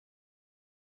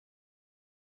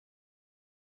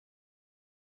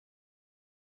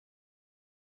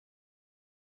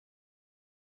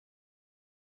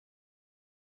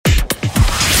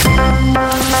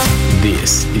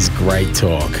This is Great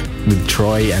Talk with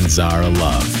Troy and Zara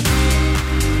Love.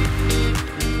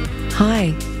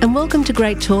 Hi, and welcome to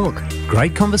Great Talk.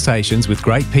 Great conversations with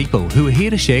great people who are here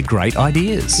to share great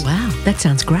ideas. Wow, that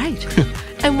sounds great.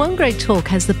 And one Great Talk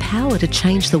has the power to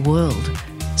change the world.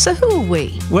 So who are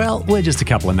we? Well, we're just a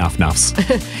couple of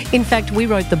nuff-nuffs. In fact, we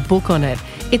wrote the book on it.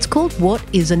 It's called What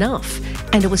is Enough?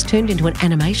 And it was turned into an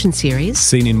animation series.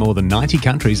 Seen in more than 90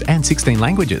 countries and 16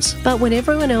 languages. But when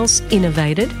everyone else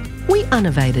innovated, we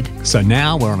unnovated. So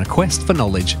now we're on a quest for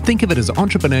knowledge. Think of it as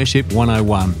Entrepreneurship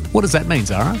 101. What does that mean,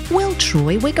 Zara? Well,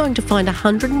 Troy, we're going to find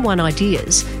 101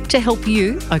 ideas to help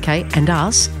you, and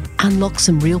us, unlock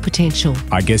some real potential.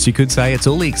 I guess you could say it's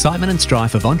all the excitement and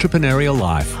strife of entrepreneurial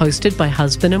life. Hosted by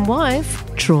husband and wife,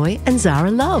 Troy and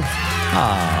Zara Love.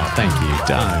 Ah, thank you.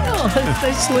 Don't. Oh,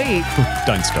 that's so sweet.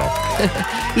 Don't stop.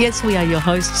 Yes, we are your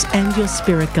hosts and your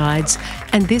spirit guides,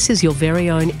 and this is your very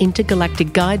own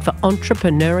intergalactic guide for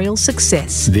entrepreneurial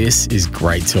success. This is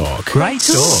Great Talk. Great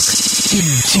Talk.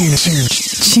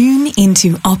 Tune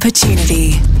into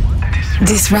opportunity.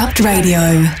 Disrupt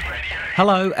Radio.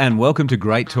 Hello and welcome to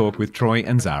Great Talk with Troy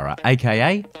and Zara,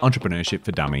 aka Entrepreneurship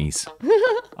for Dummies.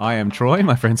 I am Troy,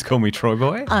 my friends call me Troy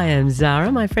Boy. I am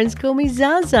Zara, my friends call me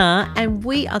Zaza, and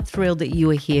we are thrilled that you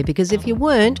are here because if you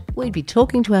weren't, we'd be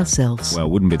talking to ourselves. Well,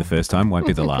 wouldn't be the first time, won't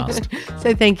be the last.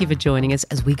 So thank you for joining us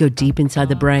as we go deep inside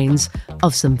the brains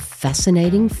of some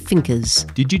fascinating thinkers.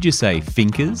 Did you just say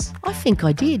thinkers? I think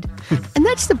I did. And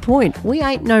that's the point. We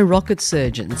ain't no rocket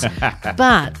surgeons.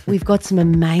 But we've got some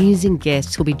amazing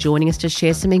guests who'll be joining us to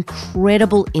share some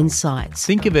incredible insights.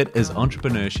 Think of it as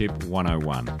Entrepreneurship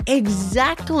 101.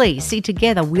 Exactly. See,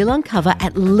 together we'll uncover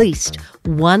at least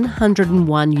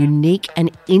 101 unique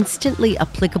and instantly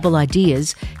applicable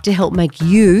ideas to help make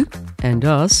you and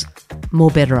us more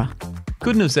betterer.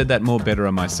 Couldn't have said that more better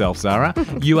myself, Zara.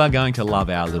 You are going to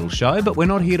love our little show, but we're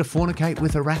not here to fornicate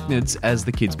with arachnids, as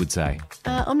the kids would say.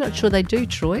 I'm not sure they do,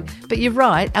 Troy, but you're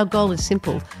right. Our goal is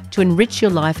simple: to enrich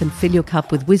your life and fill your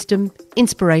cup with wisdom,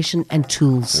 inspiration and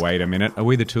tools. Wait a minute. Are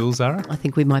we the tools, Zara? I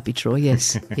think we might be, Troy.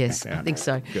 Yes, yes, Yeah. I think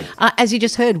so. Good. As you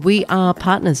just heard, we are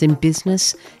partners in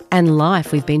business and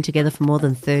life. We've been together for more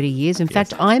than 30 years. In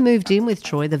fact, I moved in with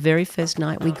Troy the very first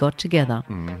night we got together.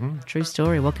 Mm-hmm. True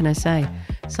story. What can I say?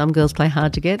 Some girls play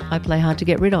hard to get. I play hard to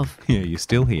get rid of. Yeah, you're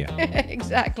still here.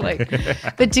 Exactly.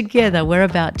 But together we're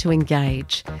about to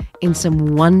engage in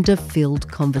some wonder-filled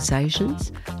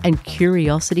conversations and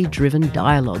curiosity-driven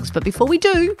dialogues. But before we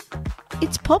do,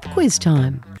 it's pop quiz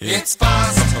time. It's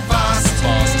fast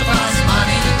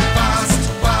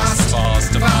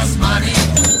money.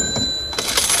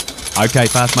 Okay,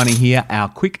 Fast Money here, our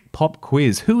quick pop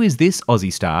quiz. Who is this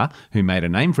Aussie star who made a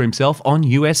name for himself on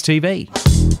US TV?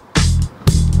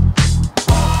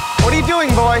 What are you doing,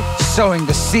 boy? Sowing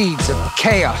the seeds of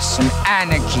chaos and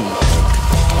anarchy.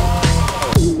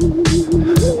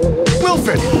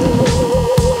 Wilfred!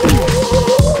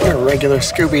 You're a regular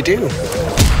Scooby-Doo.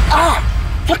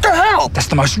 Ah! What the hell? That's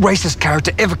the most racist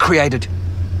character ever created.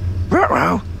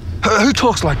 Ruh-roh. Who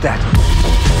talks like that?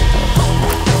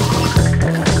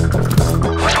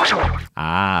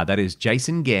 Ah, that is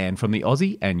Jason Gann from the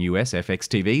Aussie and US FX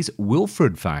TV's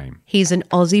Wilfred fame. He's an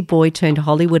Aussie boy turned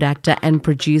Hollywood actor and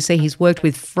producer. He's worked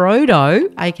with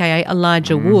Frodo, aka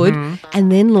Elijah Wood,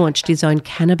 and then launched his own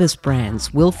cannabis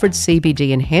brands, Wilfred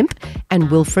CBD and Hemp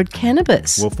and Wilfred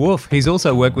Cannabis. Woof woof. He's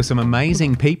also worked with some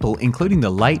amazing people, including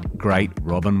the late, great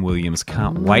Robin Williams.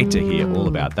 Can't wait to hear all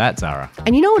about that, Zara.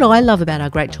 And you know what I love about our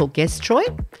Great Talk guests, Troy?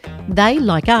 They,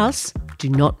 like us, do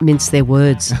not mince their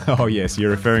words. Oh yes, you're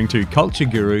referring to culture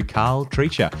guru Carl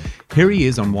Treacher. Here he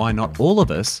is on why not all of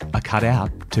us are cut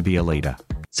out to be a leader.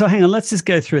 So hang on, let's just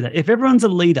go through that. If everyone's a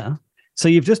leader, so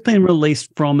you've just been released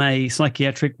from a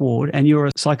psychiatric ward and you're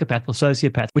a psychopath or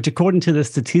sociopath, which according to the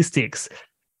statistics,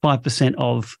 5%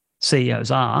 of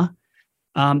CEOs are,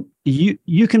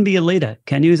 you can be a leader,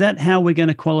 can you? Is that how we're going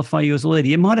to qualify you as a leader?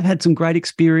 You might have had some great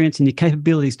experience and your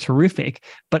capability is terrific,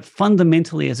 but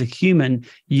fundamentally as a human,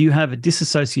 you have a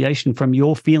disassociation from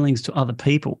your feelings to other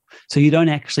people. So you don't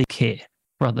actually care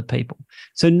for other people.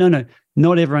 So no,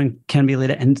 not everyone can be a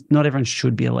leader and not everyone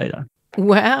should be a leader.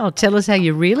 Wow, tell us how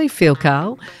you really feel,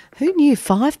 Carl. Who knew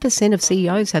 5% of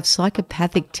CEOs have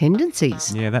psychopathic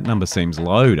tendencies? Yeah, that number seems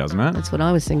low, doesn't it? That's what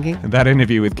I was thinking. That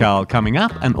interview with Carl coming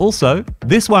up, and also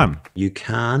this one. You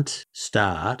can't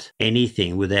start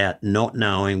anything without not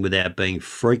knowing, without being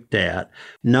freaked out.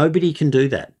 Nobody can do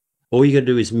that. All you got to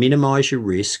do is minimize your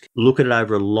risk, look at it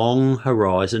over a long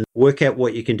horizon, work out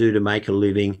what you can do to make a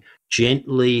living,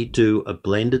 gently do a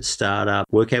blended startup,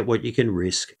 work out what you can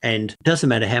risk. And it doesn't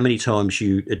matter how many times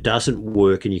it doesn't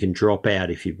work and you can drop out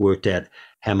if you've worked out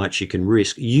how much you can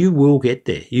risk. You will get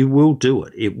there. You will do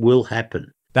it. It will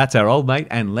happen. That's our old mate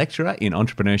and lecturer in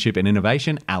entrepreneurship and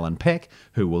innovation, Alan Peck,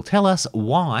 who will tell us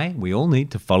why we all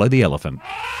need to follow the elephant.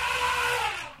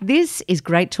 This is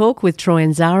Great Talk with Troy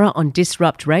and Zara on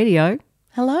Disrupt Radio.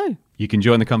 Hello. You can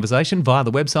join the conversation via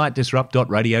the website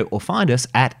disrupt.radio or find us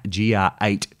at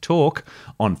GR8Talk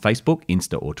on Facebook,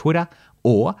 Insta or Twitter,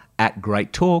 or at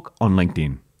Great Talk on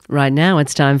LinkedIn. Right now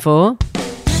it's time for...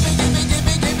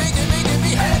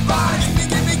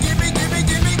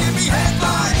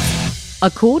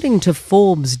 According to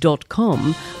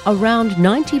Forbes.com, around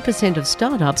 90% of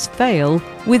startups fail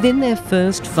within their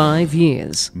first 5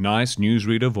 years. Nice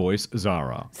newsreader voice,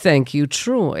 Zara. Thank you,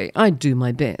 Troy. I do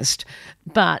my best.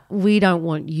 But we don't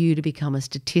want you to become a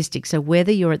statistic. So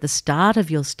whether you're at the start of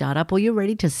your startup or you're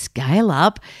ready to scale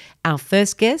up, our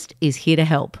first guest is here to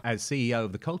help. As CEO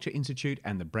of the Culture Institute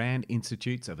and the Brand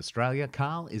Institutes of Australia,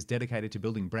 Carl is dedicated to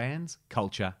building brands,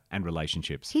 culture and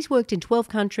relationships. He's worked in 12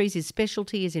 countries. His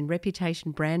specialty is in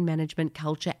reputation, brand management,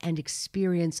 culture and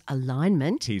experience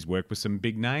alignment. He's worked with some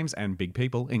big names and big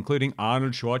people, including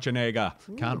Arnold Schwarzenegger.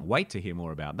 Can't wait to hear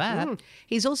more about that.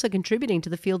 He's also contributing to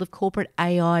the field of corporate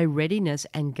AI readiness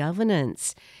and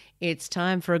governance. It's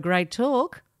time for a great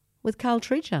talk with Carl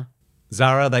Treacher.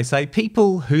 Zara, they say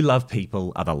people who love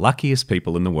people are the luckiest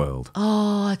people in the world.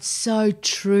 Oh, it's so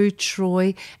true,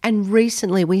 Troy. And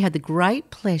recently we had the great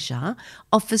pleasure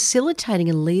of facilitating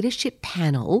a leadership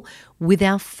panel with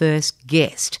our first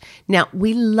guest. Now,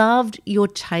 we loved your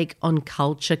take on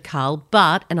culture, Carl,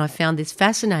 but, and I found this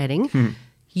fascinating,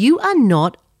 you are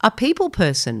not a people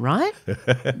person, right?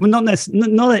 Well, not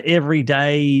an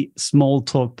everyday small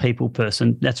talk people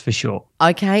person, that's for sure.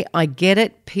 Okay, I get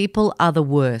it. People are the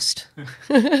worst.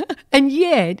 And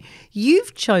yet,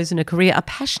 you've chosen a career, a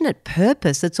passionate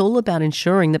purpose that's all about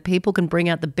ensuring that people can bring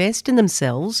out the best in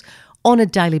themselves on a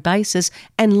daily basis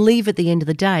and leave at the end of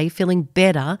the day feeling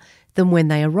better than when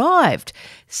they arrived.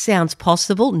 Sounds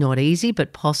possible, not easy,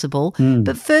 but possible.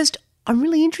 But first, I'm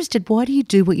really interested. Why do you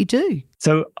do what you do?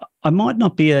 So I might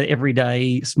not be an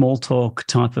everyday small talk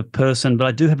type of person, but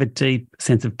I do have a deep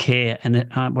sense of care and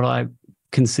what I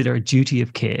consider a duty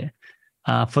of care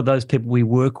for those people we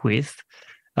work with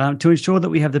to ensure that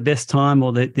we have the best time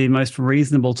or the most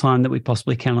reasonable time that we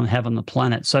possibly can have on the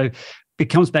planet. So it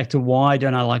comes back to why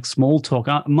don't I like small talk?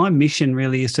 My mission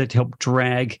really is to help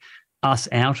drag us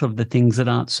out of the things that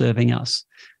aren't serving us.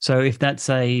 So if that's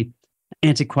a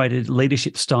antiquated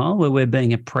leadership style where we're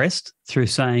being oppressed through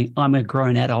saying, I'm a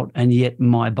grown adult and yet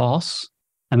my boss,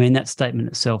 I mean, that statement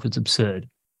itself is absurd.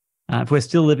 If we're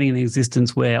still living in an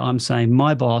existence where I'm saying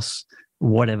my boss,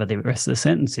 whatever the rest of the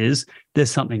sentence is, there's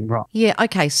something wrong. Yeah,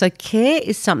 okay. So care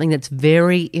is something that's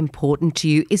very important to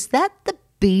you. Is that the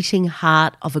beating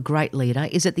heart of a great leader?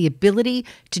 Is it the ability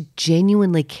to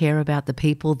genuinely care about the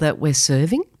people that we're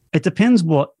serving? It depends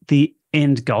what the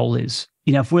end goal is.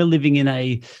 You know, if we're living in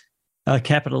a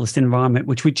capitalist environment,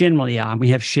 which we generally are, we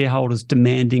have shareholders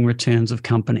demanding returns of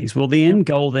companies. Well, the end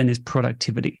goal then is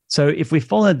productivity. So if we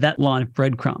follow that line of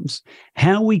breadcrumbs,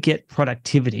 how we get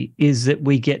productivity is that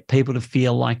we get people to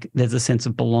feel like there's a sense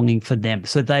of belonging for them.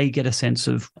 So they get a sense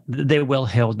of they're well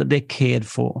held, that they're cared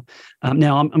for.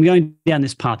 Now, I'm going down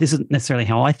this path. This isn't necessarily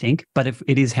how I think, but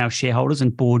it is how shareholders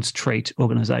and boards treat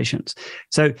organizations.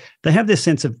 So they have this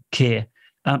sense of care.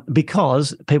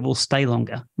 Because people stay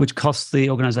longer, which costs the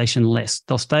organisation less.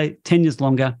 They'll stay 10 years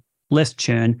longer, less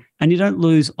churn, and you don't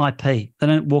lose IP. They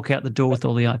don't walk out the door with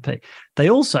all the IP.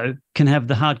 They also can have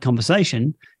the hard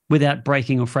conversation without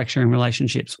breaking or fracturing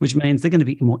relationships, which means they're going to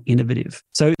be more innovative.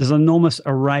 So there's an enormous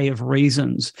array of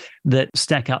reasons that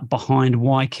stack up behind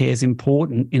why care is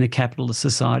important in a capitalist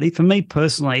society. For me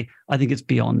personally, I think it's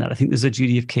beyond that. I think there's a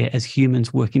duty of care as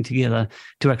humans working together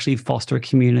to actually foster a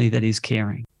community that is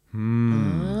caring.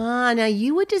 Now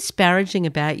you were disparaging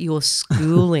about your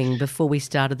schooling before we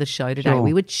started the show today. Sure,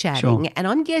 we were chatting, and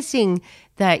I'm guessing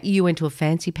that you went to a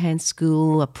fancy pants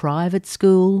school, a private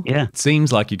school. Yeah. It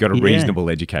seems like you got a reasonable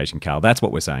education, Carl. That's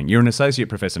what we're saying. You're an associate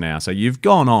professor now, so you've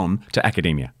gone on to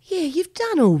academia. Yeah, you've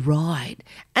done all right.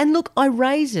 And look, I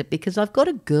raise it because I've got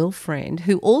a girlfriend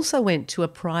who also went to a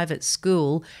private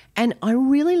school, and I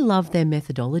really love their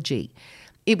methodology.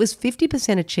 It was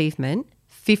 50% achievement,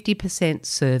 50%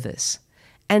 service.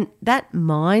 And that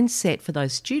mindset for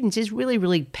those students is really,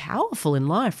 really powerful in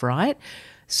life, right?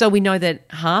 So we know that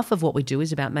half of what we do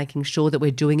is about making sure that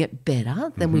we're doing it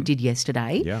better than we did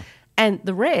yesterday. Yeah. And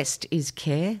the rest is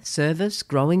care, service,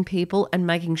 growing people, and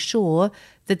making sure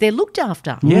that they're looked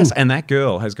after. Yes, and that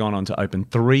girl has gone on to open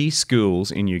 3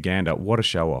 schools in Uganda. What a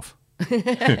show-off.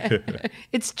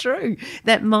 It's true.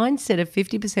 That mindset of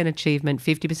 50% achievement,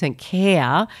 50%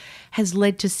 care has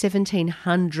led to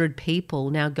 1,700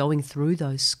 people now going through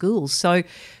those schools. So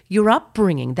your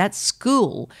upbringing, that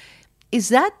school, is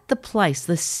that the place,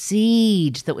 the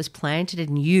seed that was planted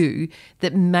in you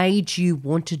that made you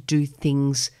want to do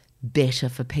things better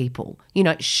for people? You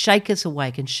know, shake us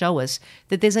awake and show us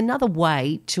that there's another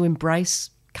way to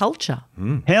embrace culture.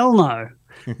 Hell no.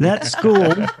 That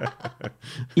school,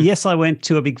 yes, I went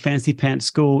to a big fancy pants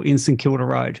school in St Kilda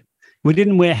Road. We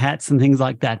didn't wear hats and things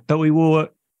like that, but we wore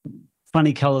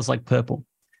funny colours like purple.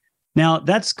 Now,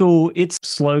 that school, its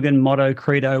slogan, motto,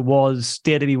 credo was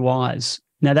dare to be wise.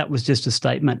 Now, that was just a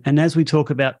statement. And as we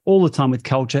talk about all the time with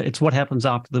culture, it's what happens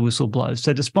after the whistle blows.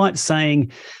 So despite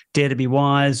saying dare to be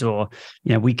wise or,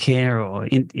 we care or,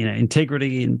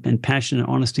 integrity and passion and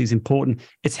honesty is important,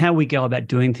 it's how we go about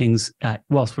doing things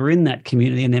whilst we're in that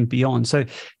community and then beyond. So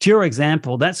to your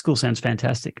example, that school sounds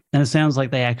fantastic. And it sounds like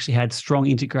they actually had strong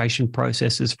integration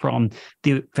processes from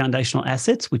the foundational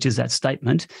assets, which is that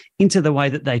statement, into the way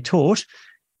that they taught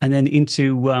and then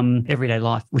into everyday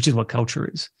life, which is what culture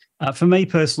is. For me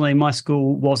personally, my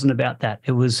school wasn't about that.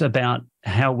 It was about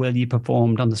how well you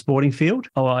performed on the sporting field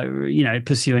or,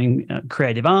 pursuing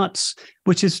creative arts,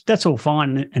 that's all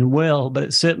fine and well, but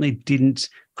it certainly didn't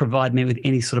provide me with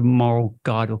any sort of moral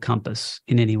guide or compass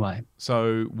in any way.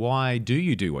 So why do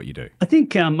you do what you do? I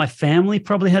think my family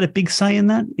probably had a big say in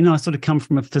that. I sort of come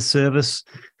from a for-service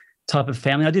type of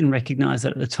family. I didn't recognize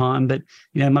that at the time, but,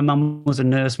 my mum was a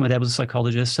nurse, my dad was a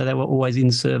psychologist, so they were always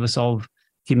in service of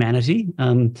humanity.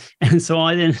 And so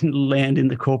I then land in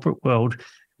the corporate world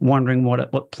wondering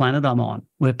what planet I'm on,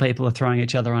 where people are throwing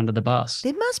each other under the bus.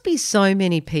 There must be so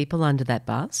many people under that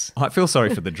bus. I feel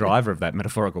sorry for the driver of that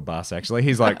metaphorical bus, actually.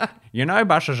 He's like,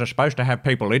 buses are supposed to have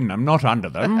people in them, not under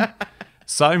them.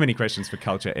 So many questions for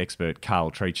culture expert Carl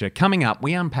Treacher. Coming up,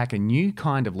 we unpack a new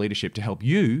kind of leadership to help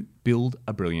you build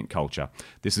a brilliant culture.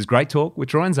 This is Great Talk with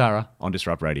Troy and Zara on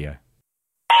Disrupt Radio.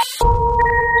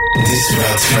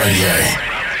 Disrupt Radio.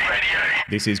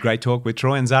 This is Great Talk with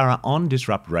Troy and Zara on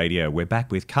Disrupt Radio. We're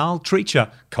back with Carl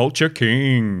Treacher, Culture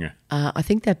King. I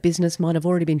think that business might have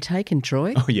already been taken,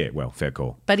 Troy. Oh, yeah, well, fair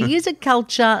call. But he is a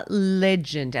culture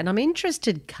legend. And I'm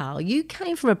interested, Carl, you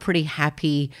came from a pretty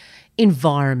happy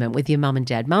environment with your mum and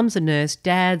dad. Mum's a nurse,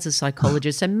 dad's a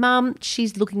psychologist. And mum,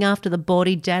 she's looking after the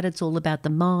body. Dad, it's all about the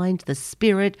mind, the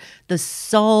spirit, the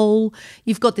soul.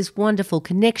 You've got this wonderful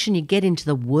connection. You get into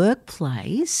the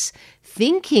workplace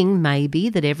thinking maybe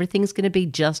that everything's going to be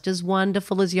just as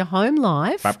wonderful as your home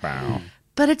life.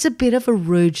 But it's a bit of a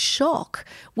rude shock,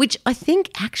 which I think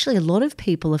actually a lot of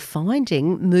people are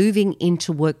finding moving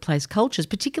into workplace cultures,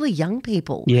 particularly young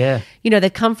people. Yeah.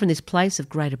 They've come from this place of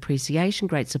great appreciation,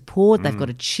 great support. They've got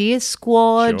a cheer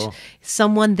squad,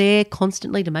 someone there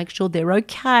constantly to make sure they're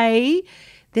okay.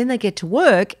 Then they get to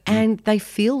work and they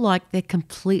feel like they're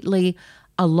completely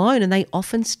alone and they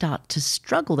often start to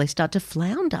struggle. They start to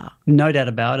flounder. No doubt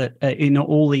about it.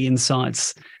 All the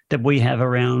insights that we have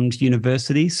around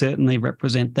university certainly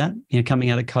represent that, coming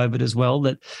out of COVID as well,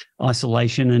 that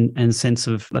isolation and sense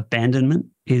of abandonment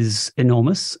is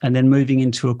enormous. And then moving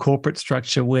into a corporate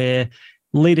structure where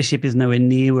leadership is nowhere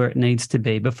near where it needs to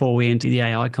be before we enter the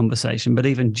AI conversation, but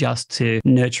even just to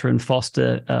nurture and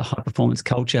foster a high-performance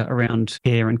culture around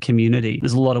care and community.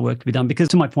 There's a lot of work to be done because,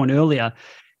 to my point earlier,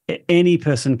 any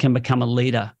person can become a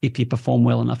leader if you perform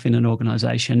well enough in an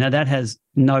organization. Now, that has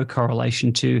no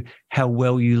correlation to how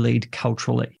well you lead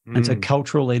culturally. And so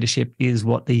cultural leadership is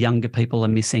what the younger people are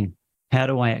missing. How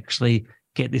do I actually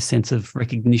get this sense of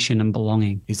recognition and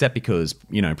belonging? Is that because,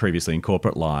 previously in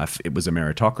corporate life, it was a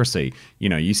meritocracy?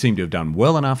 You seem to have done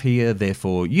well enough here,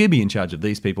 therefore you be in charge of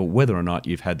these people, whether or not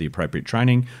you've had the appropriate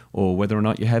training or whether or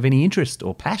not you have any interest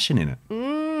or passion in it.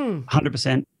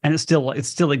 100%. And it's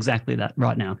still exactly that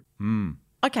right now.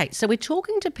 Okay, so we're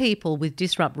talking to people with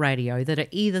Disrupt Radio that are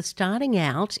either starting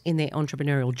out in their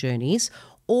entrepreneurial journeys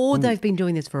or they've been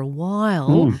doing this for a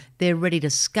while. They're ready to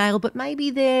scale, but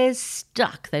maybe they're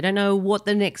stuck. They don't know what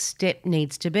the next step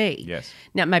needs to be. Yes.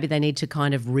 Now, maybe they need to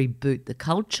kind of reboot the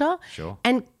culture. Sure.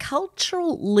 And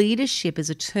cultural leadership is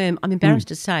a term, I'm embarrassed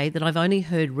to say, that I've only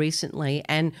heard recently,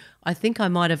 and I think I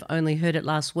might have only heard it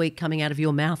last week coming out of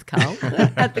your mouth, Carl,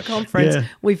 at the conference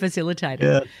we facilitated.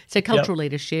 Yeah. So cultural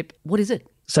leadership, what is it?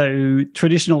 So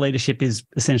traditional leadership is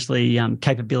essentially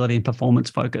capability and performance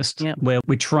focused, where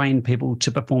we train people to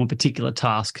perform a particular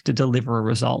task to deliver a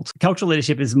result. Cultural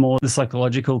leadership is more the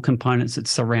psychological components that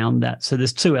surround that. So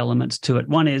there's two elements to it.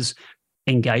 One is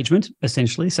engagement,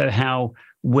 essentially. So how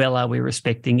well are we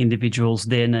respecting individuals,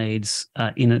 their needs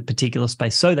in a particular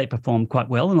space so they perform quite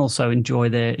well and also enjoy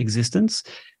their existence?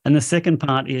 And the second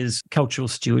part is cultural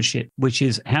stewardship, which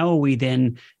is how are we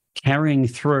then carrying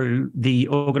through the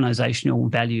organizational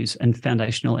values and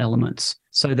foundational elements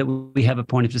so that we have a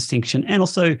point of distinction and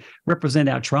also represent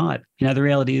our tribe. You know, the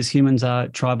reality is humans are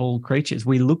tribal creatures.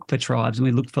 We look for tribes and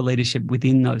we look for leadership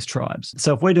within those tribes.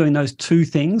 So if we're doing those two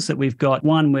things that we've got,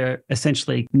 one, we're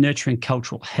essentially nurturing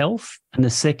cultural health. And the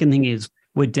second thing is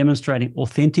we're demonstrating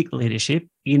authentic leadership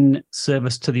in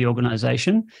service to the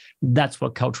organization. That's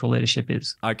what cultural leadership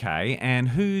is. Okay, and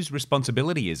whose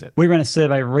responsibility is it? We ran a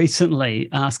survey recently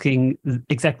asking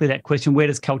exactly that question, where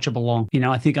does culture belong? You know,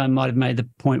 I think I might have made the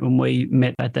point when we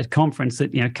met at that conference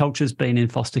that, you know, culture's been in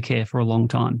foster care for a long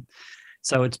time.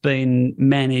 So it's been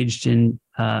managed and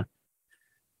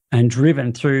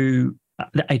driven through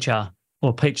the HR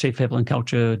or Chief People and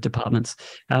Culture departments.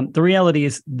 The reality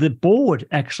is the board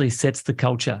actually sets the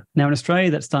culture. Now, in Australia,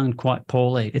 that's done quite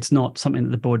poorly. It's not something that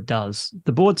the board does.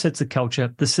 The board sets the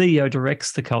culture. The CEO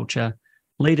directs the culture.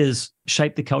 Leaders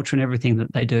shape the culture and everything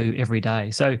that they do every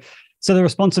day. So the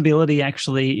responsibility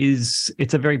actually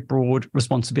it's a very broad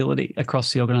responsibility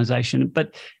across the organisation.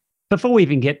 But before we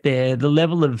even get there, the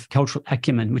level of cultural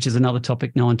acumen, which is another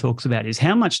topic no one talks about, is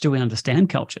how much do we understand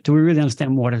culture? Do we really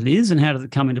understand what it is and how does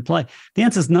it come into play? The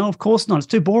answer is no, of course not. It's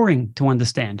too boring to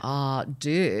understand.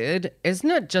 Dude,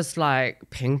 isn't it just like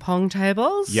ping pong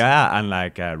tables? Yeah, and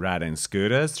like riding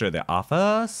scooters through the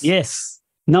office? Yes.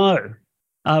 No.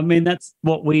 I mean, that's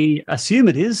what we assume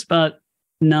it is, but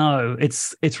no.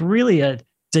 It's really a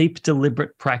deep,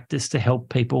 deliberate practice to help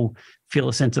people feel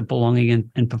a sense of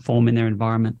belonging and perform in their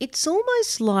environment. It's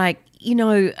almost like, you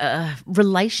know,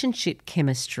 relationship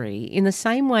chemistry in the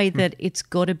same way that it's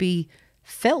got to be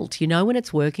felt. You know when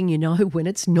it's working, you know when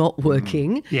it's not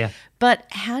working. Yeah. But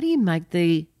how do you make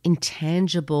the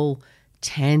intangible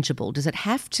tangible? Does it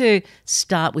have to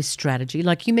start with strategy?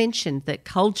 Like you mentioned that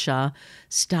culture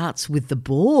starts with the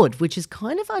board, which is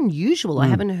kind of unusual. I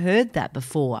haven't heard that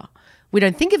before. We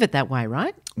don't think of it that way,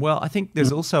 right? Well, I think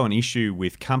there's also an issue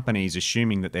with companies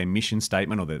assuming that their mission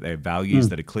statement or that their values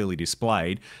that are clearly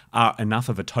displayed are enough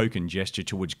of a token gesture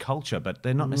towards culture, but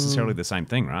they're not necessarily the same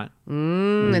thing, right?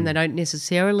 And they don't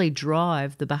necessarily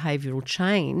drive the behavioural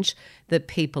change that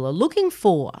people are looking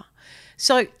for.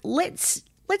 So let's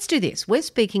do this. We're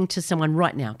speaking to someone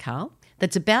right now, Carl,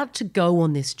 that's about to go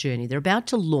on this journey. They're about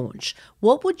to launch.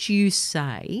 What would you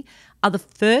say are the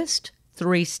first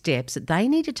 3 steps that they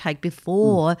need to take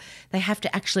before they have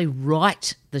to actually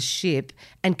right the ship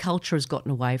and culture has gotten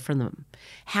away from them?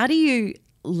 How do you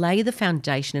lay the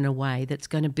foundation in a way that's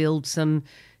going to build some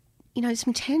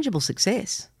tangible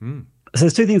success? So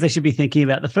there's 2 things they should be thinking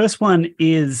about. The first one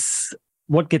is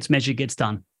what gets measured gets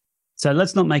done. So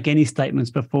let's not make any statements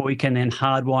before we can then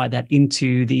hardwire that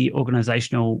into the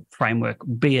organizational framework,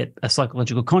 be it a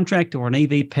psychological contract or an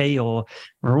EVP or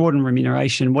reward and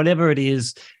remuneration, whatever it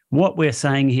is. What we're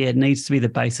saying here needs to be the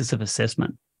basis of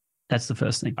assessment. That's the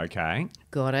first thing. Okay.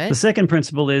 Got it. The second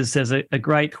principle is there's a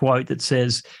great quote that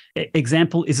says,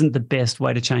 example isn't the best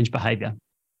way to change behavior.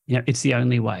 You know, it's the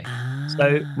only way.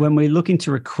 So when we're looking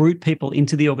to recruit people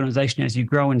into the organization as you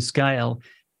grow and scale,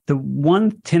 the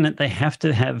one tenet they have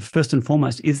to have first and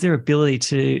foremost is their ability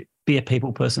to be a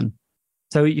people person.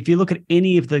 So if you look at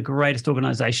any of the greatest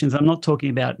organizations, I'm not talking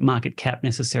about market cap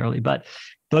necessarily, but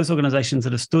those organizations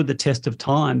that have stood the test of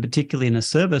time, particularly in a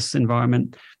service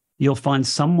environment, you'll find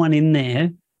someone in there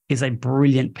is a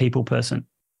brilliant people person,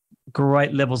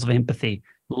 great levels of empathy,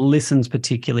 listens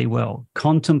particularly well,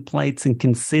 contemplates and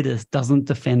considers, doesn't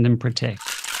defend and protect.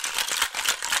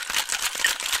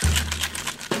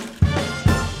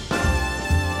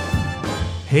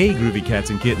 Hey, groovy cats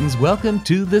and kittens, welcome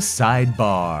to the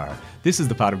Sidebar. This is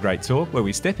the part of Great Talk where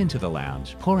we step into the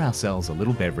lounge, pour ourselves a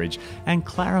little beverage, and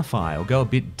clarify or go a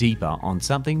bit deeper on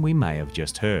something we may have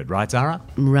just heard. Right, Zara?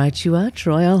 Right you are,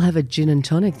 Troy. I'll have a gin and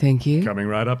tonic, thank you. Coming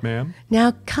right up, ma'am.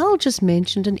 Now, Carl just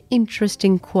mentioned an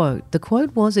interesting quote. The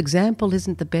quote was, example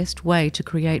isn't the best way to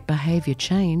create behaviour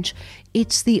change.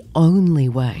 It's the only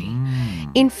way.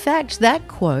 In fact, that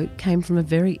quote came from a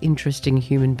very interesting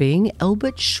human being,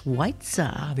 Albert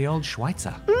Schweitzer. Ah, the old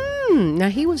Schweitzer. Now,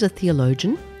 he was a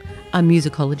theologian, a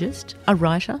musicologist, a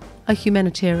writer, a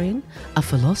humanitarian, a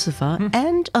philosopher,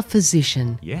 and a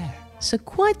physician. Yeah. So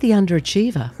quite the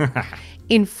underachiever.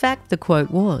 In fact, the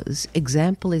quote was,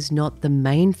 example is not the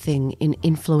main thing in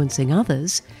influencing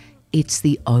others, it's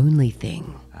the only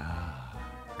thing.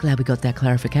 Glad we got that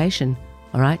clarification.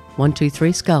 All right, 1, 2,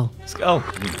 3, skull. Skull.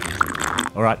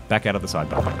 All right, back out of the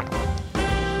sidebar.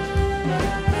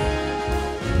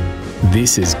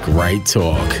 This is Great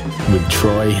Talk with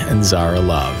Troy and Zara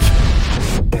Love.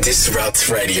 Disrupt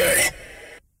Radio.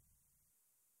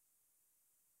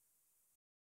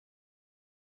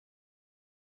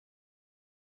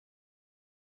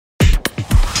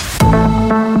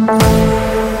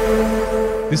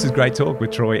 This is Great Talk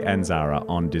with Troy and Zara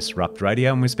on Disrupt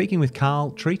Radio, and we're speaking with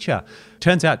Carl Treacher.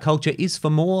 Turns out culture is for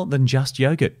more than just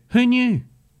yogurt. Who knew?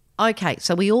 Okay,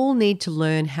 so we all need to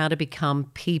learn how to become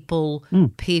people.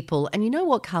 And you know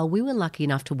what, Carl? We were lucky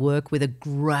enough to work with a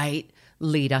great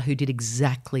leader who did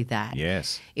exactly that.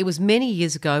 Yes. It was many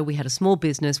years ago. We had a small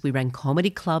business. We ran comedy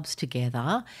clubs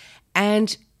together.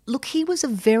 And look, he was a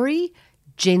very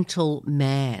gentle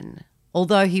man,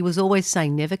 although he was always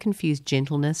saying never confuse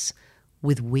gentleness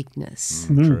with weakness.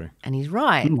 True. And he's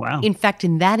right. Wow. In fact,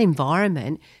 in that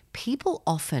environment, people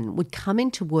often would come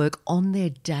into work on their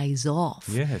days off.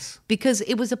 Yes. Because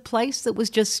it was a place that was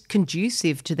just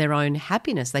conducive to their own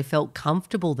happiness. They felt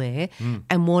comfortable there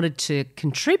and wanted to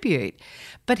contribute.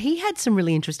 But he had some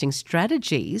really interesting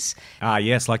strategies.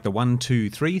 Yes, like the 1, 2,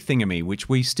 3 thingamy, which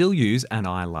we still use and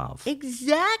I love.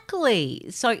 Exactly.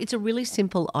 So it's a really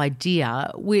simple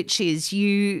idea, which is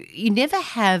you never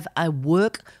have a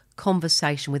work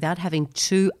conversation without having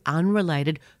two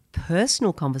unrelated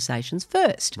personal conversations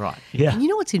first. Right. Yeah. And you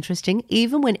know what's interesting?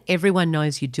 Even when everyone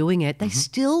knows you're doing it, they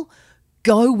still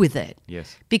go with it.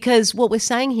 Yes. Because what we're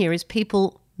saying here is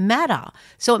people matter.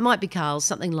 So it might be, Carl,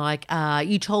 something like,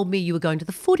 you told me you were going to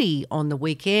the footy on the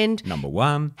weekend. Number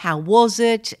 1. How was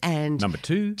it? And Number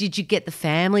 2. did you get the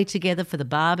family together for the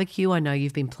barbecue? I know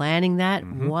you've been planning that.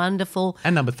 Wonderful.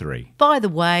 And number 3. By the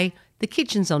way, the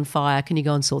kitchen's on fire. Can you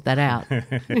go and sort that out?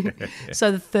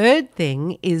 So the third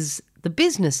thing is the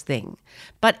business thing.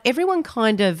 But everyone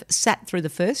kind of sat through the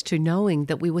first two knowing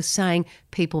that we were saying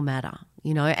people matter,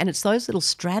 you know, and it's those little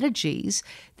strategies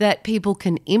that people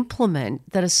can implement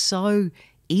that are so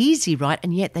easy, right?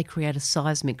 And yet they create a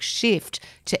seismic shift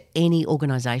to any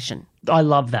organisation. I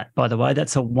love that, by the way.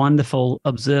 That's a wonderful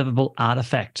observable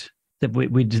artifact that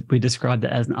we described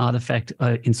it as an artifact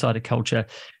inside a culture.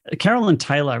 Carolyn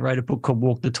Taylor wrote a book called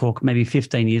Walk the Talk maybe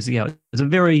 15 years ago. It's a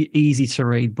very easy to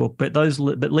read book, but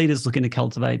leaders looking to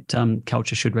cultivate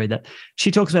culture should read that.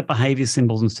 She talks about behavior,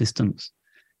 symbols, and systems.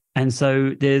 And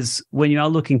so when you are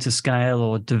looking to scale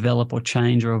or develop or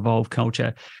change or evolve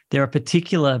culture, there are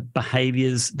particular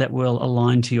behaviors that will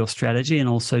align to your strategy and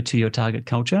also to your target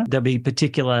culture. There'll be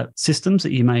particular systems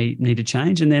that you may need to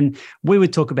change. And then we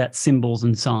would talk about symbols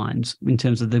and signs in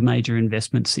terms of the major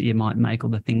investments that you might make or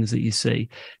the things that you see.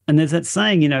 And there's that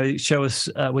saying, you know, show us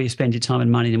where you spend your time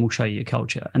and money and we'll show you your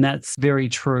culture. And that's very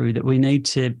true, that we need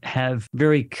to have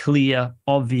very clear,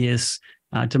 obvious,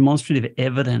 demonstrative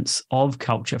evidence of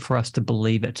culture for us to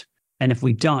believe it. And if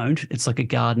we don't, it's like a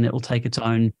garden. It will take its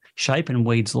own shape and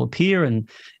weeds will appear and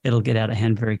it'll get out of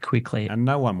hand very quickly. And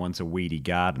no one wants a weedy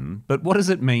garden. But what does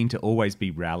it mean to always be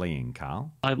rallying,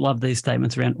 Carl? I love these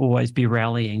statements around always be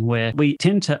rallying, where we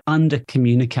tend to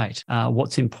under-communicate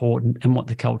what's important and what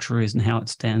the culture is and how it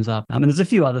stands up. And there's a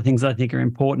few other things that I think are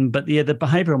important, but the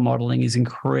behavioral modeling is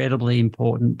incredibly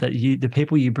important, that the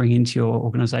people you bring into your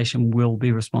organization will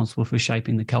be responsible for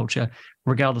shaping the culture,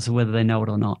 regardless of whether they know it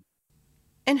or not.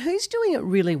 And who's doing it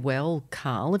really well,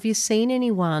 Carl? Have you seen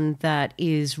anyone that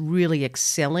is really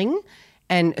excelling,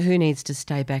 and who needs to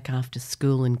stay back after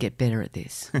school and get better at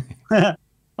this?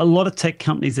 A lot of tech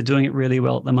companies are doing it really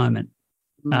well at the moment.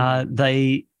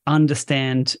 They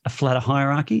understand a flatter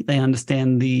hierarchy. They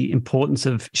understand the importance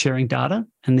of sharing data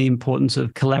and the importance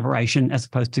of collaboration as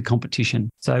opposed to competition.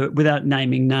 So without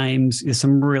naming names, there's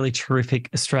some really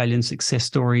terrific Australian success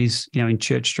stories, you know, in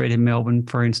Church Street in Melbourne,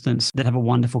 for instance, that have a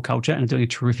wonderful culture and are doing a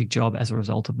terrific job as a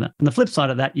result of that. On the flip side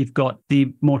of that, you've got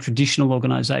the more traditional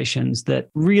organizations that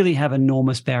really have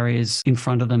enormous barriers in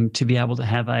front of them to be able to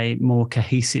have a more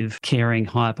cohesive, caring,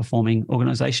 higher performing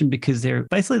organization, because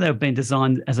they've been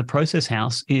designed as a process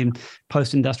house in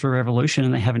post-industrial revolution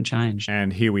and they haven't changed.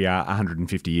 And here we are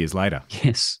 150 years later.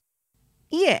 Yes.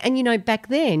 Yeah, and you know, back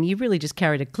then you really just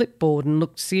carried a clipboard and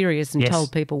looked serious and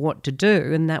told people what to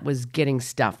do, and that was getting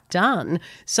stuff done.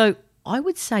 So I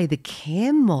would say the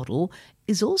CARE model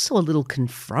is also a little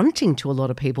confronting to a lot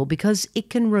of people because it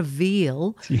can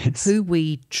reveal who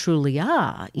we truly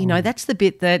are. You know, that's the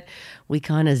bit that we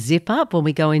kind of zip up when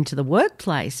we go into the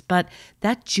workplace, but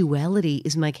that duality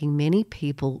is making many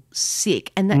people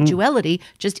sick, and that duality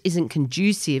just isn't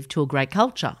conducive to a great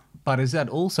culture. But is that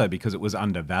also because it was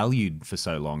undervalued for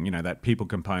so long? You know, that people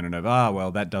component of,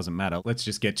 well, that doesn't matter. Let's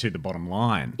just get to the bottom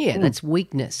line. Yeah, that's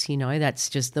weakness, that's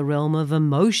just the realm of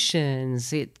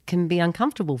emotions. It can be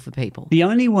uncomfortable for people. The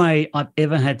only way I've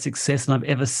ever had success and I've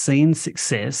ever seen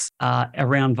success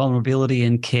around vulnerability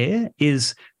and care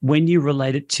is when you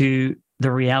relate it to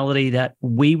the reality that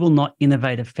we will not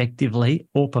innovate effectively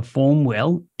or perform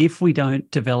well if we don't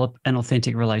develop an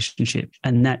authentic relationship.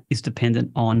 And that is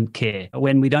dependent on care.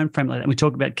 When we don't frame it like that, and we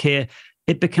talk about care,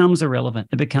 it becomes irrelevant.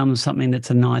 It becomes something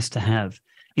that's a nice to have.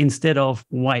 Instead of,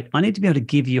 wait, I need to be able to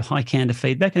give you high candor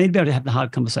feedback. I need to be able to have the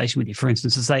hard conversation with you, for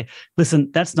instance, to say, listen,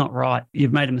 that's not right.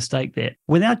 You've made a mistake there.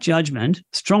 Without judgment,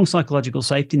 strong psychological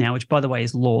safety now, which by the way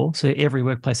is law. So every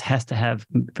workplace has to have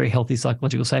very healthy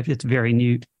psychological safety. It's very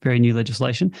new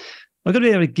legislation. I've got to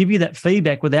be able to give you that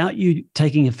feedback without you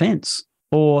taking offense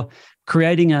or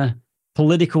creating a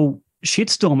political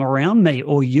shitstorm around me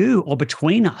or you or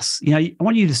between us. I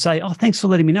want you to say, oh, thanks for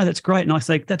letting me know. That's great. And I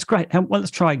say, that's great. Well,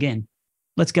 let's try again.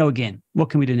 Let's go again. What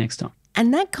can we do next time?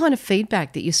 And that kind of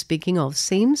feedback that you're speaking of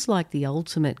seems like the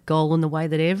ultimate goal in the way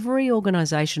that every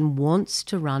organisation wants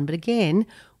to run. But again,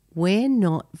 we're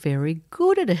not very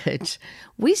good at it.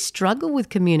 We struggle with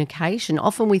communication.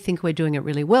 Often we think we're doing it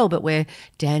really well, but we're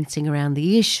dancing around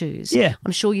the issues. Yeah.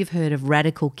 I'm sure you've heard of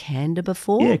radical candor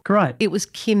before. Yeah, great. It was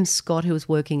Kim Scott who was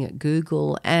working at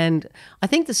Google. And I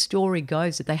think the story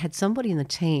goes that they had somebody in the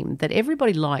team that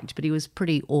everybody liked, but he was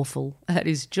pretty awful at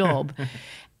his job.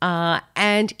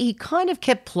 And he kind of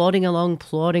kept plodding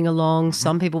along.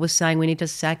 Some people were saying we need to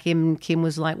sack him. Kim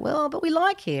was like, well, but we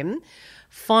like him.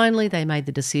 Finally, they made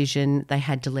the decision. They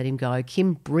had to let him go.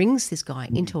 Kim brings this guy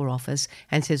into her office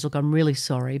and says, look, I'm really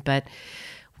sorry, but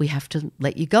we have to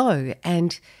let you go.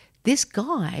 And this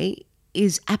guy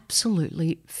is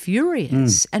absolutely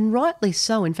furious, and rightly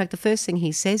so. In fact, the first thing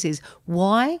he says is,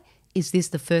 why is this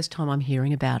the first time I'm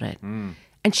hearing about it?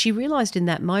 And she realised in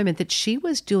that moment that she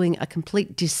was doing a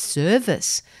complete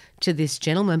disservice to this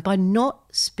gentleman by not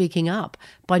speaking up,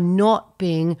 by not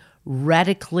being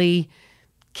radically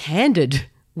candid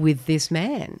with this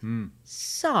man.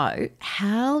 So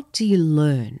how do you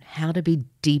learn how to be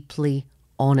deeply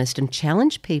honest and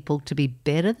challenge people to be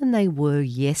better than they were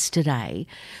yesterday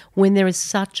when there is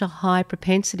such a high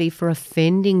propensity for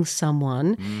offending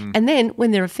someone? And then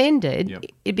when they're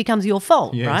offended, it becomes your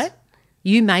fault, right?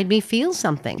 You made me feel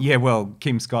something. Yeah, well,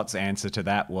 Kim Scott's answer to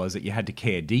that was that you had to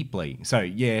care deeply. So,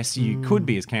 yes, you could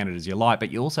be as candid as you like,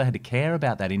 but you also had to care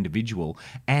about that individual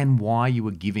and why you were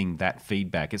giving that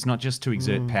feedback. It's not just to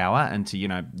exert power and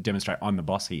to, demonstrate I'm the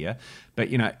boss here,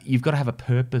 but, you've got to have a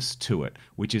purpose to it,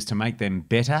 which is to make them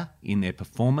better in their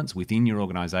performance within your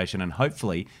organisation and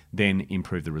hopefully then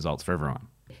improve the results for everyone.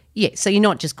 Yeah, so you're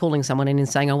not just calling someone in and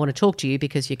saying, I want to talk to you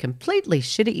because you're completely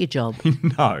shit at your job.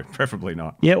 No, preferably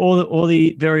not. Yeah, or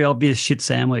the very obvious shit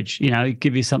sandwich,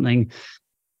 give you something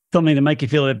to make you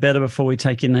feel a bit better before we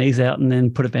take your knees out and then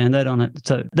put a Band-Aid on it.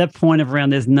 So that point of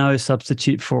around, there's no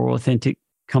substitute for authentic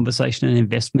conversation and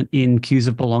investment in cues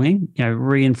of belonging,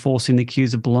 reinforcing the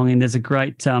cues of belonging. There's a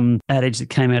great adage that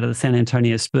came out of the San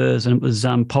Antonio Spurs, and it was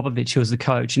Popovich who was the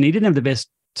coach, and he didn't have the best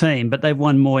team, but they've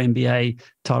won more NBA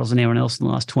titles than anyone else in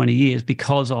the last 20 years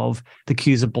because of the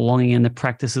cues of belonging and the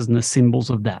practices and the symbols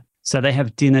of that. So they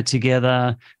have dinner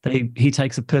together. He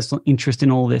takes a personal interest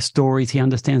in all their stories. He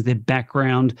understands their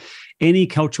background. Any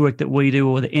culture work that we do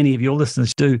or that any of your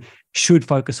listeners do should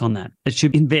focus on that. It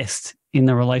should invest in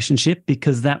the relationship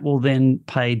because that will then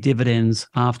pay dividends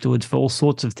afterwards for all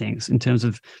sorts of things in terms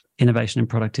of innovation and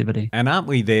productivity. And aren't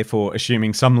we therefore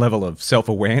assuming some level of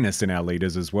self-awareness in our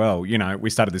leaders as well? We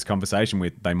started this conversation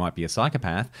with they might be a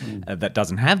psychopath that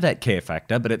doesn't have that care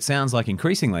factor, but it sounds like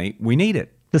increasingly we need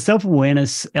it. The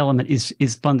self-awareness element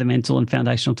is fundamental and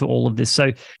foundational to all of this.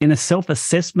 So in a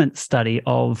self-assessment study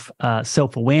of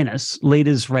self-awareness,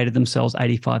 leaders rated themselves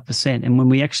 85%. And when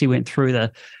we actually went through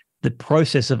the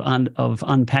process of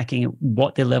unpacking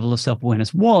what their level of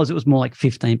self-awareness was, it was more like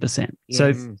 15%. Yes.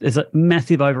 So there's a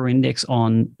massive over-index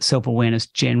on self-awareness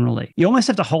generally. You almost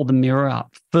have to hold the mirror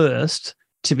up first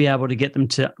to be able to get them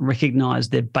to recognize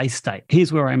their base state.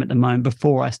 Here's where I am at the moment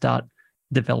before I start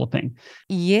developing.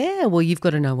 Yeah, well, you've got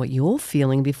to know what you're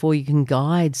feeling before you can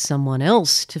guide someone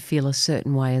else to feel a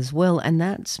certain way as well. And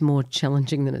that's more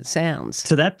challenging than it sounds.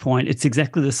 To that point, it's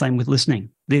exactly the same with listening.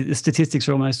 The statistics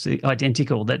are almost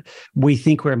identical, that we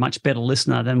think we're a much better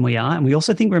listener than we are. And we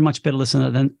also think we're a much better listener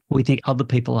than we think other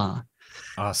people are.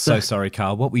 Oh, so sorry,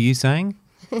 Carl. What were you saying?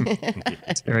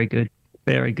 It's very good.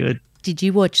 Very good. Did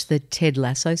you watch the Ted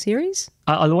Lasso series?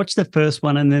 I watched the first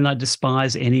one, and then I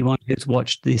despise anyone who's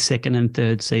watched the second and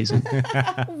third season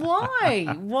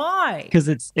Why? because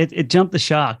it jumped the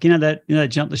shark. You know that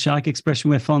jump the shark expression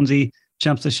where Fonzie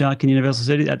jumps the shark in Universal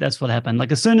Studios. That's what happened.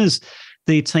 Like as soon as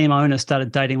the team owner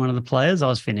started dating one of the players, I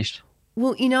was finished.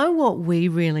 Well, you know what we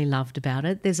really loved about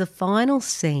it? There's a final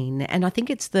scene, and I think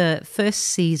it's the first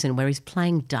season where he's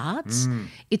playing darts.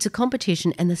 It's a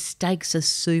competition and the stakes are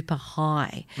super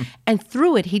high. And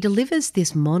through it, he delivers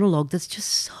this monologue that's just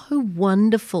so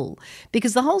wonderful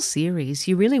because the whole series,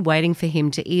 you're really waiting for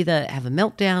him to either have a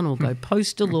meltdown or go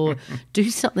postal or do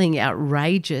something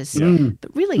outrageous.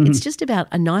 But really, it's just about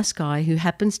a nice guy who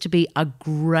happens to be a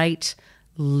great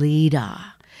leader.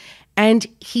 And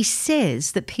he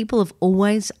says that people have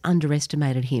always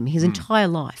underestimated him his entire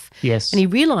life. Yes. And he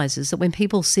realises that when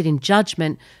people sit in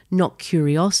judgment, not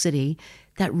curiosity,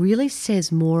 that really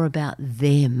says more about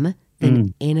them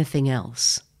than anything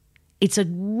else. It's a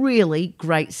really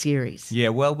great series. Yeah,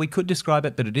 well, we could describe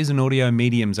it that it is an audio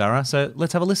medium, Zara, so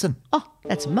let's have a listen. Oh,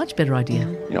 that's a much better idea.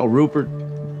 You know, Rupert,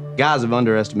 guys have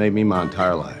underestimated me my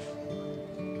entire life.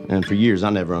 And for years, I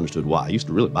never understood why. It used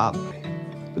to really bother me.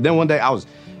 But then one day, I was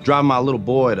driving my little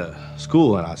boy to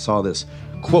school, and I saw this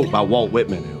quote by Walt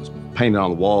Whitman. It was painted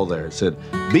on the wall there. It said,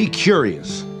 "Be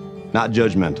curious, not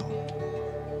judgmental."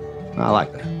 And I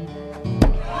like that.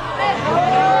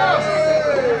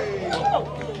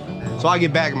 So I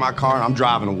get back in my car, and I'm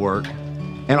driving to work,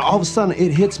 and all of a sudden,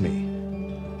 it hits me.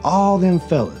 All them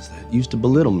fellas that used to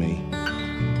belittle me,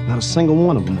 not a single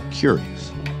one of them were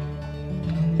curious.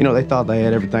 You know, they thought they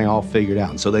had everything all figured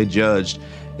out, and so they judged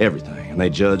everything, and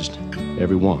they judged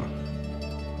everyone.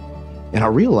 And I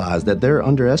realized that they're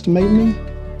underestimating me.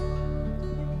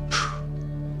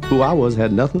 Who I was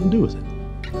had nothing to do with it.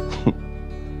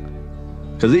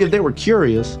 Because if they were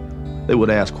curious, they would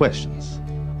ask questions.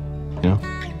 You know?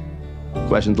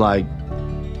 Questions like,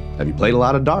 have you played a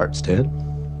lot of darts, Ted?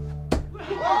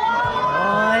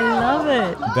 I love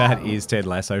it. That is Ted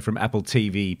Lasso from Apple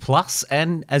TV Plus,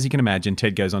 and as you can imagine,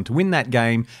 Ted goes on to win that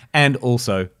game and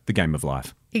also the game of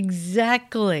life.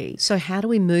 Exactly. So how do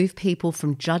we move people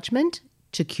from judgment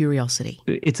to curiosity?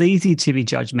 It's easy to be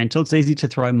judgmental. It's easy to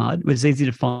throw mud. It's easy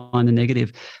to find the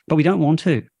negative, but we don't want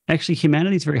to. Actually,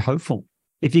 humanity is very hopeful.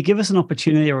 If you give us an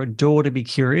opportunity or a door to be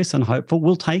curious and hopeful,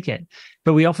 we'll take it.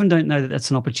 But we often don't know that that's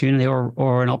an opportunity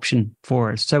or an option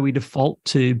for us. So we default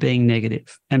to being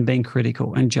negative and being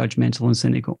critical and judgmental and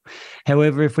cynical.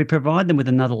 However, if we provide them with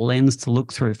another lens to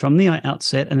look through from the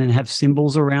outset and then have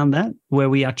symbols around that where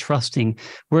we are trusting,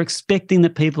 we're expecting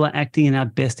that people are acting in our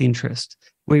best interest.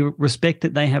 We respect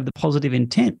that they have the positive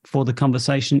intent for the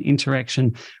conversation,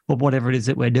 interaction, or whatever it is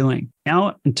that we're doing.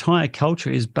 Our entire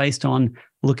culture is based on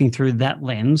looking through that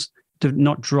lens, to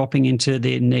not dropping into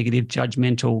the negative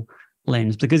judgmental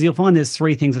lens, because you'll find there's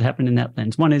three things that happen in that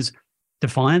lens. One is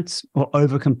defiance or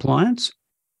over-compliance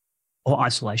or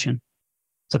isolation.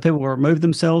 So people will remove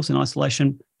themselves in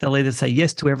isolation. They'll either say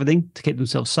yes to everything to keep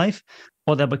themselves safe,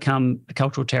 or they'll become a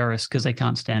cultural terrorist because they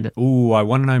can't stand it. Ooh, I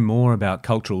want to know more about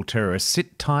cultural terrorists.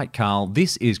 Sit tight, Carl.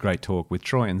 This is Great Talk with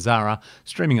Troy and Zara,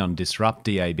 streaming on Disrupt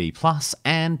DAB+,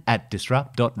 and at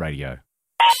disrupt.radio.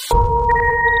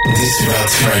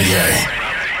 Disrupt Radio.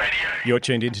 You're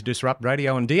tuned into Disrupt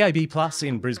Radio on DAB+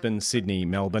 in Brisbane, Sydney,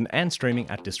 Melbourne, and streaming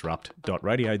at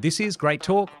disrupt.radio. This is Great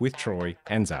Talk with Troy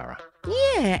and Zara.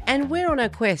 Yeah, and we're on a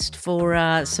quest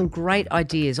for some great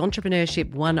ideas,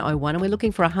 Entrepreneurship 101, and we're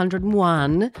looking for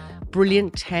 101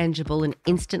 brilliant, tangible and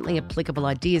instantly applicable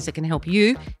ideas that can help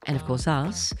you, and of course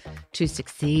us, to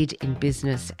succeed in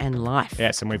business and life.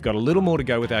 Yes, and we've got a little more to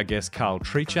go with our guest, Carl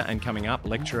Treacher, and coming up,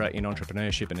 lecturer in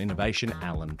entrepreneurship and innovation,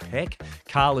 Alan Peck.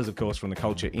 Carl is, of course, from the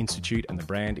Culture Institute and the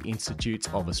Brand Institutes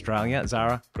of Australia.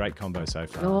 Zara, great combo so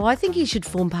far. Oh, I think he should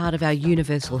form part of our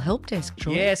universal help desk,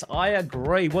 Troy. Yes, I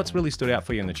agree. What's really stood out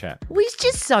for you in the chat? Well, he's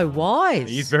just so wise.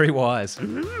 He's very wise.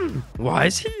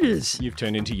 Wise he is. You've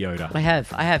turned into Yoda. I have.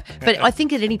 But I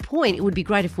think at any point it would be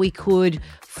great if we could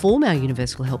form our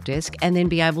universal help desk and then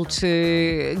be able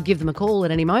to give them a call at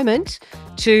any moment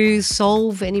to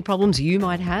solve any problems you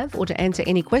might have or to answer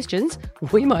any questions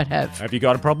we might have. Have you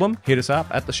got a problem? Hit us up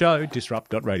at the show,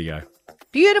 disrupt.radio.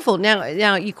 Beautiful.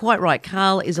 Now, you're quite right.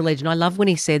 Carl is a legend. I love when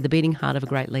he said the beating heart of a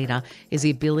great leader is the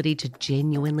ability to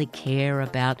genuinely care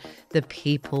about the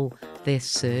people they're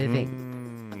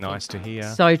serving. Nice to hear.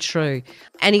 So true.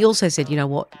 And he also said, you know,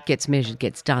 what gets measured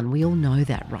gets done. We all know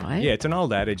that, right? Yeah, it's an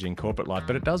old adage in corporate life,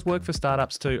 but it does work for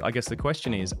startups too. I guess the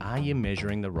question is, are you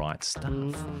measuring the right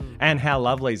stuff? And how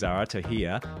lovely, Zara, to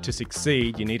hear, to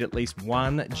succeed, you need at least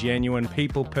one genuine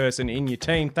people person in your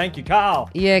team. Thank you, Carl.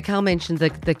 Yeah, Carl mentioned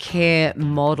the care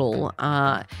model.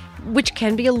 which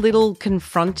can be a little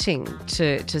confronting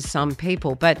to some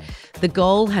people. But the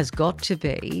goal has got to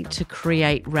be to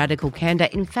create radical candour.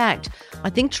 In fact, I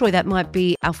think, Troy, that might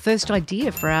be our first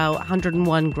idea for our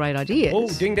 101 Great Ideas. Oh,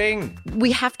 ding, ding.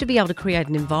 We have to be able to create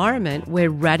an environment where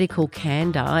radical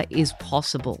candour is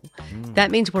possible.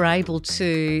 That means we're able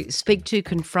to speak to,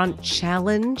 confront,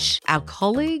 challenge our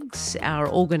colleagues, our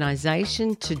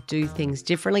organisation to do things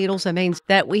differently. It also means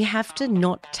that we have to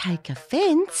not take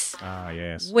offence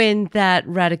when that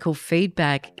radical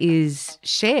feedback is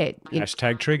shared.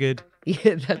 Hashtag triggered.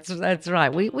 Yeah, that's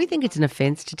right. We think it's an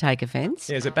offence to take offence.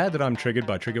 Yeah, is it bad that I'm triggered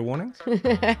by trigger warnings?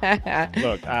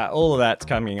 Look, all of that's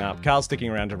coming up. Carl's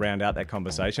sticking around to round out that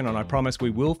conversation, and I promise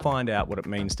we will find out what it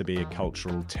means to be a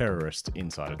cultural terrorist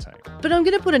inside a team. But I'm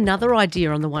going to put another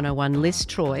idea on the 101 list,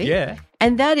 Troy. Yeah.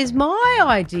 And that is my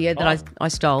idea that I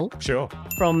stole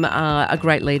from a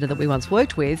great leader that we once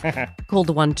worked with called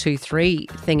the 1, 2, 3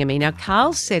 thingamy. Now,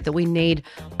 Carl said that we need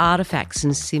artefacts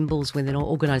and symbols within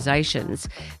organisations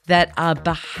that are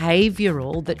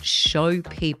behavioural, that show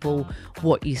people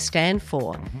what you stand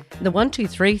for. The 1, 2,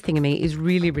 3 thingamy is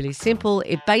really, really simple.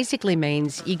 It basically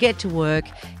means you get to work,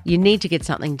 you need to get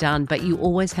something done, but you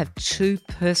always have 2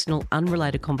 personal,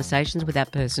 unrelated conversations with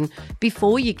that person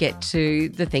before you get to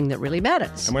the thing that really matters.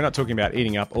 And we're not talking about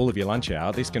eating up all of your lunch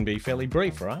hour. This can be fairly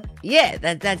brief, right? Yeah,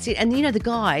 that's it. And you know, the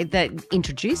guy that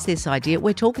introduced this idea,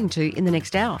 we're talking to in the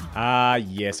next hour.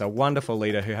 Yes, a wonderful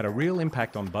leader who had a real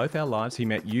impact on both our lives. He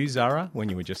met you, Zara, when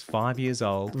you were just 5 years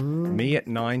old, me at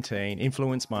 19,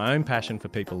 influenced my own passion for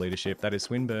people leadership. That is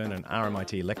Swinburne and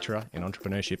RMIT lecturer in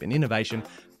entrepreneurship and innovation,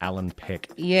 Alan Peck.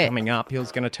 Yeah. Coming up,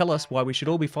 he's going to tell us why we should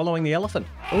all be following the elephant.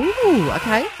 Ooh,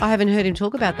 okay. I haven't heard him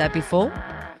talk about that before.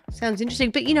 Sounds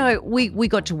interesting. But, you know, we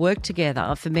got to work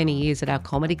together for many years at our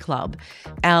comedy club.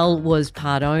 Al was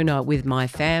part owner with my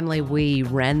family. We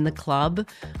ran the club.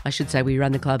 I should say we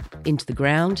ran the club into the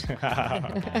ground.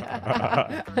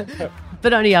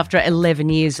 But only after 11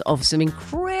 years of some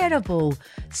incredible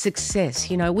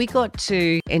success. You know, we got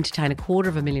to entertain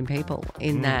 250,000 people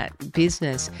in that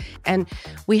business. And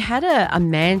we had a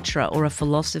mantra or a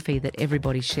philosophy that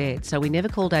everybody shared. So we never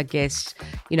called our guests,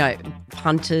 you know,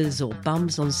 punters or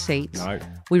bums on seats. No.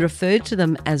 We referred to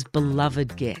them as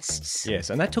beloved guests. Yes,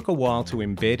 and that took a while to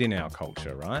embed in our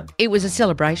culture, right? It was a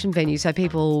celebration venue, so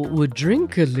people would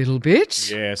drink a little bit.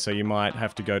 Yeah, so you might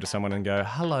have to go to someone and go,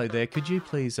 hello there, could you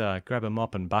please grab a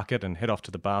mop and bucket and head off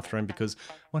to the bathroom because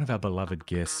one of our beloved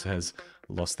guests has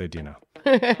lost their dinner.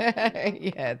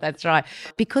 Yeah, that's right.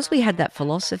 Because we had that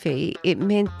philosophy, it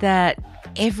meant that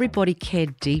everybody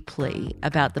cared deeply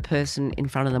about the person in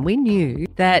front of them. We knew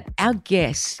that our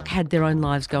guests had their own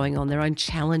lives going on, their own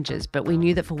challenges, but we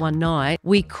knew that for one night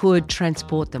we could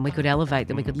transport them, we could elevate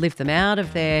them, we could lift them out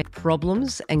of their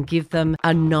problems and give them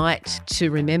a night to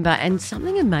remember. And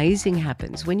something amazing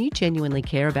happens when you genuinely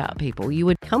care about people. You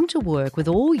would come to work with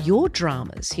all your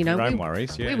dramas, you know. Your own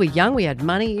worries, yeah. We were young, we had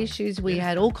money issues, we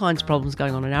had all kinds of problems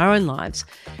going on in our own lives.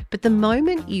 But the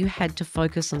moment you had to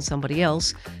focus on somebody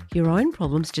else, your own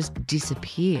problems just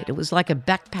disappeared. It was like a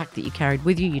backpack that you carried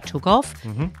with you. You took off,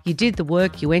 you did the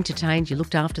work, you entertained, you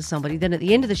looked after somebody. Then at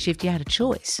the end of the shift, you had a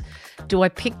choice. Do I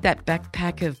pick that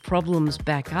backpack of problems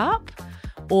back up?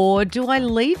 Or do I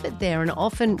leave it there? And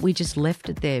often we just left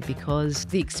it there because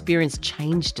the experience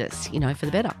changed us, you know, for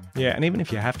the better. Yeah, and even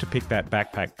if you have to pick that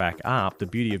backpack back up, the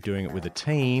beauty of doing it with a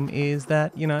team is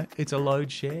that, you know, it's a load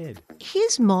shared.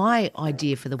 Here's my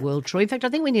idea for the world, Troy. In fact, I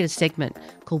think we need a segment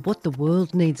called What the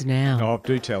World Needs Now. Oh,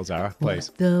 do tell, Zara, please.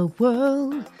 What the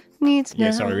world needs now.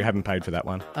 Yeah, sorry, we haven't paid for that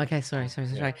one. Okay, sorry.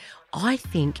 I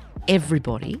think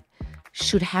everybody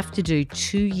should have to do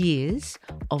 2 years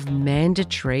of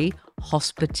mandatory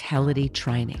hospitality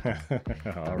training.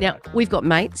 Right. Now, we've got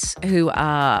mates who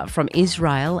are from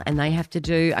Israel and they have to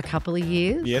do a couple of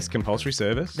years. Yes, compulsory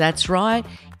service. That's right.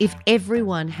 If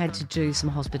everyone had to do some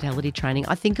hospitality training,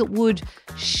 I think it would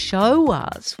show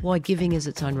us why giving is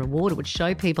its own reward. It would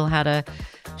show people how to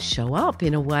show up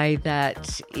in a way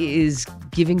that is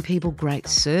giving people great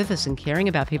service and caring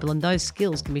about people, and those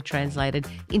skills can be translated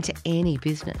into any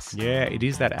business. Yeah, it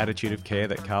is that attitude of care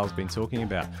that Carl's been talking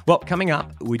about. Well, coming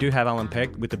up, we do have Alan Peck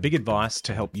with the big advice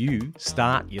to help you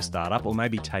start your startup or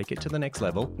maybe take it to the next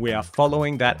level. We are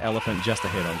following that elephant just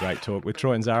ahead on Great Talk with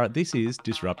Troy and Zara. This is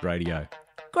Disrupt Radio.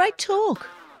 Great talk.